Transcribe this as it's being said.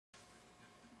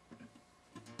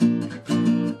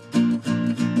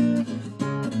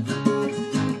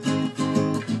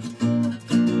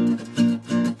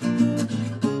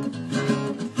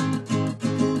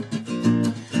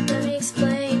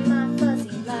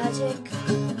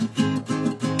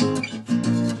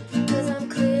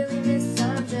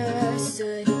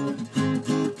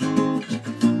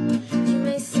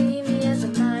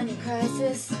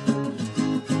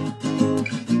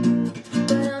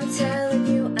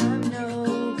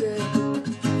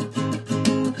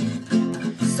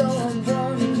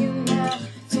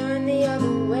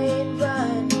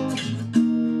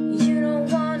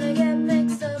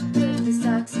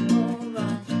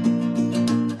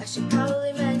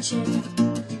attention.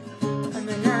 I'm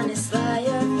an honest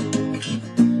liar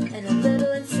and a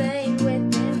little insane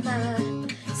within my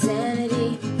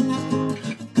sanity.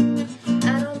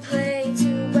 I don't play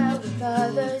too well with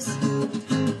others.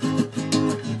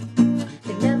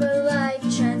 They never like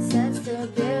transient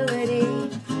stability.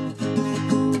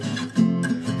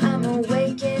 I'm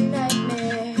awake in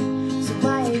nightmare, so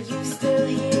why are you still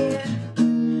here?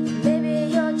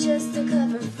 Maybe you're just a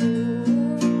clever fool.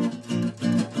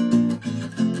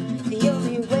 The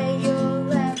only way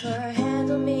you'll ever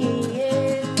handle me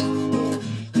is if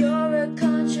you're a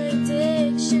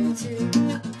contradiction too.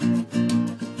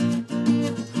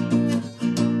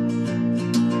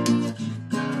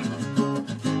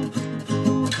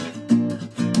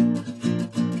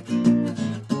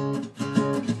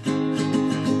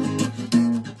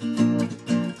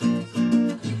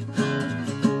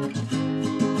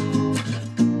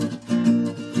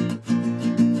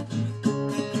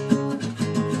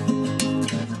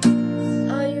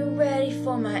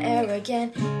 For my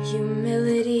arrogant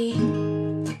humility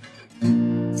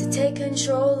to take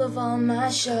control of all my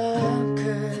sharp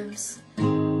curves.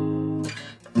 Can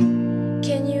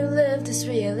you live this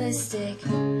realistic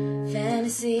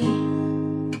fantasy?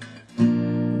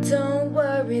 Don't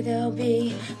worry, there'll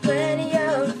be plenty